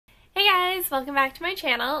guys, welcome back to my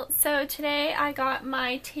channel. So today I got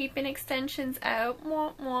my tape and extensions out.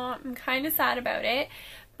 Wah, wah. I'm kind of sad about it,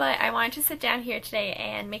 but I wanted to sit down here today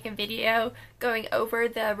and make a video going over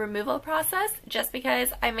the removal process, just because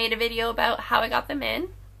I made a video about how I got them in,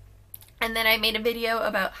 and then I made a video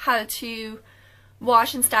about how to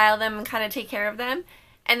wash and style them and kind of take care of them,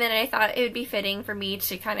 and then I thought it would be fitting for me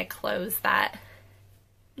to kind of close that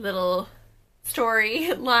little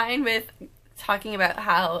storyline with talking about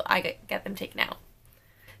how I get them taken out.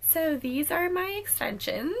 So these are my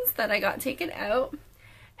extensions that I got taken out,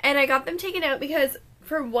 and I got them taken out because,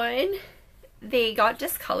 for one, they got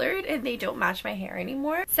discolored and they don't match my hair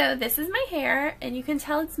anymore. So this is my hair, and you can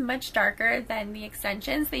tell it's much darker than the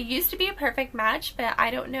extensions. They used to be a perfect match, but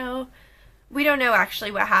I don't know, we don't know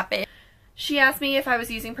actually what happened. She asked me if I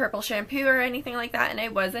was using purple shampoo or anything like that, and I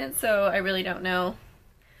wasn't, so I really don't know.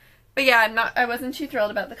 But yeah, I wasn't too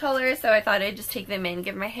thrilled about the color, so I thought I'd just take them in,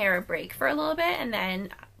 give my hair a break for a little bit, and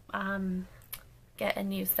then get a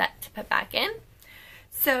new set to put back in.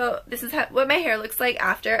 So this is what my hair looks like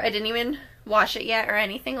after. I didn't even wash it yet or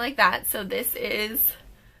anything like that. So this is,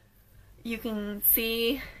 you can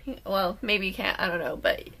see, well, maybe you can't, I don't know,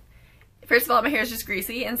 but first of all, my hair is just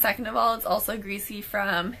greasy, and second of all, it's also greasy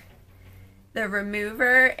from the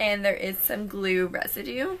remover, and there is some glue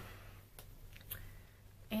residue.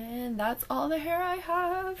 And that's all the hair I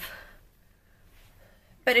have.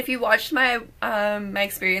 But if you watched my my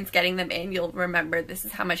experience getting them in, you'll remember this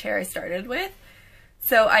is how much hair I started with.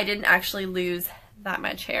 So I didn't actually lose that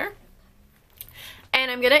much hair. And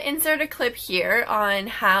I'm going to insert a clip here on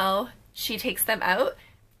how she takes them out.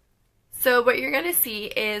 So what you're going to see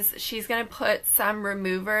is she's going to put some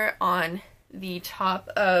remover on the top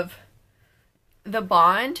of the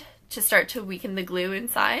bond to start to weaken the glue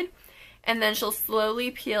inside. And then she'll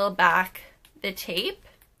slowly peel back the tape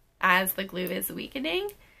as the glue is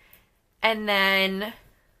weakening, and then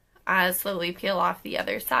slowly peel off the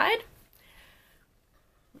other side.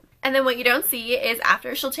 And then what you don't see is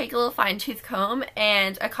after, she'll take a little fine tooth comb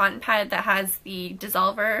and a cotton pad that has the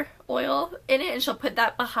dissolver oil in it, and she'll put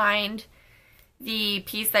that behind the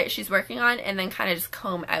piece that she's working on, and then kind of just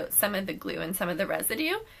comb out some of the glue and some of the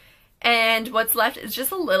residue. And what's left is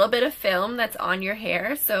just a little bit of film that's on your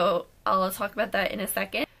hair, so I'll talk about that in a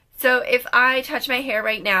second. So if I touch my hair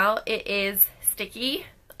right now, it is sticky.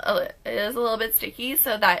 It is a little bit sticky,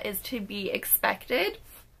 so that is to be expected.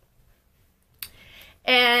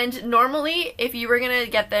 And normally, if you were going to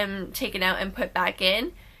get them taken out and put back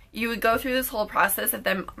in, you would go through this whole process of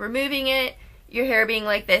them removing it, your hair being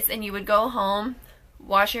like this, and you would go home,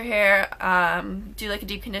 wash your hair, do like a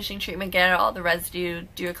deep conditioning treatment, get out all the residue,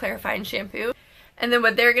 do a clarifying shampoo. And then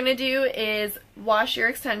what they're going to do is wash your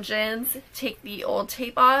extensions, take the old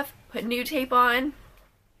tape off, put new tape on,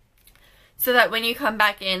 so that when you come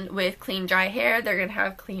back in with clean dry hair, they're going to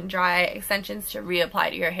have clean dry extensions to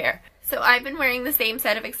reapply to your hair. So I've been wearing the same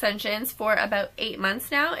set of extensions for about 8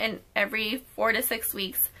 months now, and every 4 to 6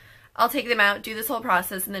 weeks I'll take them out, do this whole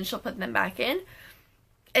process, and then she'll put them back in.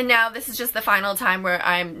 And now this is just the final time where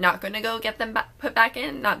I'm not going to go get them put back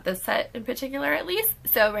in, not this set in particular at least.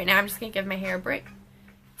 So right now I'm just going to give my hair a break.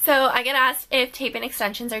 So I get asked if tape and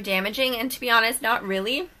extensions are damaging, and to be honest, not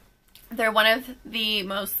really. They're one of the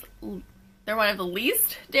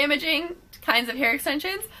least damaging kinds of hair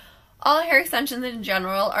extensions. All hair extensions in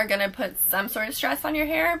general are going to put some sort of stress on your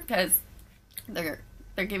hair because they're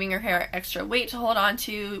giving your hair extra weight to hold on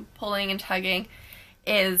to. Pulling and tugging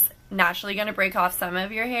is naturally going to break off some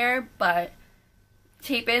of your hair, but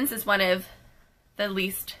tape-ins is one of the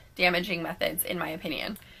least damaging methods in my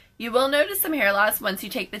opinion. You will notice some hair loss once you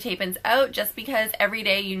take the tape-ins out, just because every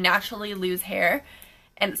day you naturally lose hair,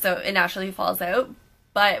 and so it naturally falls out.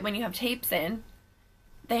 But when you have tapes in,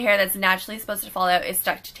 the hair that's naturally supposed to fall out is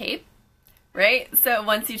stuck to tape, right? So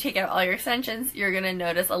once you take out all your extensions, you're going to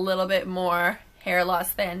notice a little bit more hair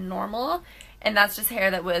loss than normal, and that's just hair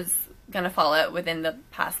that was gonna fall out within the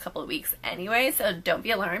past couple of weeks anyway, so don't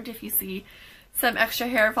be alarmed if you see some extra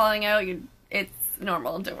hair falling out. It's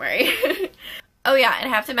normal, don't worry. Oh yeah,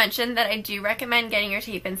 and I have to mention that I do recommend getting your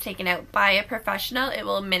tape-ins taken out by a professional. It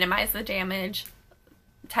will minimize the damage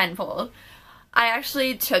tenfold. I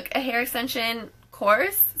actually took a hair extension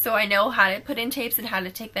course, so I know how to put in tapes and how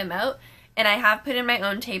to take them out, and I have put in my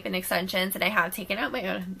own tape and extensions, and I have taken out my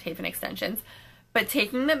own tape and extensions, but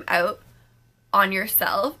taking them out on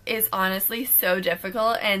yourself is honestly so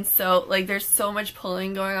difficult, and so like there's so much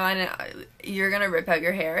pulling going on, and you're gonna rip out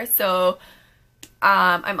your hair. So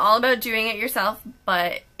I'm all about doing it yourself,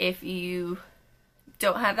 but if you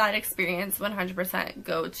don't have that experience, 100%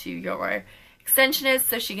 go to your extensionist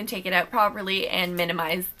so she can take it out properly and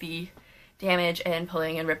minimize the damage and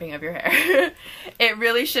pulling and ripping of your hair. It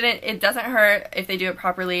really shouldn't. It doesn't hurt if they do it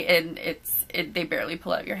properly, and they barely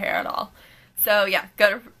pull out your hair at all. So yeah,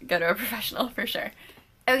 go to a professional for sure.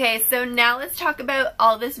 Okay, so now let's talk about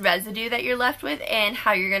all this residue that you're left with and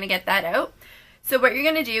how you're going to get that out. So what you're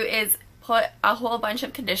going to do is put a whole bunch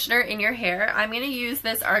of conditioner in your hair. I'm going to use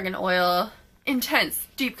this Argan Oil Intense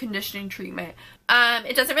Deep Conditioning Treatment.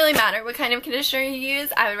 It doesn't really matter what kind of conditioner you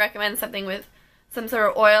use. I would recommend something with some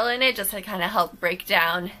sort of oil in it, just to kind of help break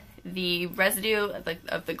down the residue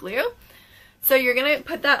of the glue. So you're going to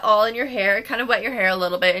put that all in your hair, kind of wet your hair a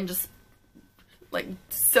little bit, and just like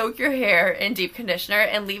soak your hair in deep conditioner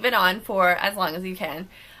and leave it on for as long as you can.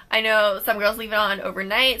 I know some girls leave it on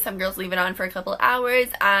overnight, some girls leave it on for a couple hours.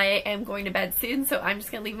 I am going to bed soon, so I'm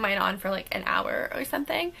just going to leave mine on for like an hour or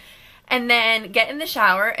something. And then get in the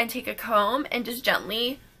shower and take a comb and just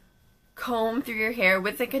gently comb through your hair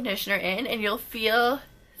with the conditioner in, and you'll feel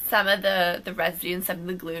some of the residue and some of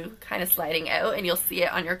the glue kind of sliding out, and you'll see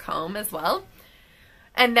it on your comb as well.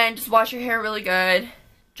 And then just wash your hair really good,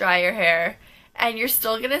 dry your hair, and you're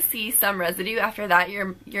still gonna see some residue after that.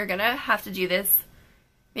 You're gonna have to do this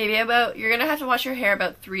you're gonna have to wash your hair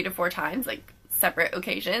about 3 to 4 times, like separate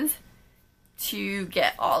occasions, to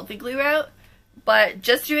get all the glue out. But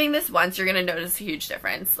just doing this once, you're gonna notice a huge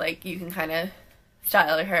difference. Like, you can kind of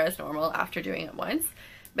style your hair as normal after doing it once.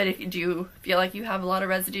 But if you do feel like you have a lot of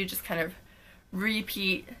residue, just kind of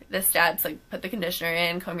repeat the steps, like put the conditioner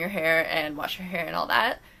in, comb your hair, and wash your hair and all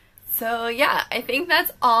that. So yeah, I think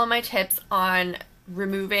that's all my tips on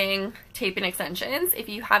removing tape-in extensions. If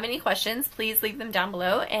you have any questions, please leave them down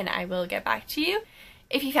below and I will get back to you.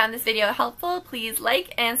 If you found this video helpful, please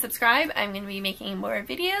like and subscribe. I'm going to be making more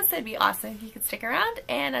videos, so it'd be awesome if you could stick around.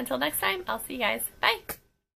 And until next time, I'll see you guys. Bye!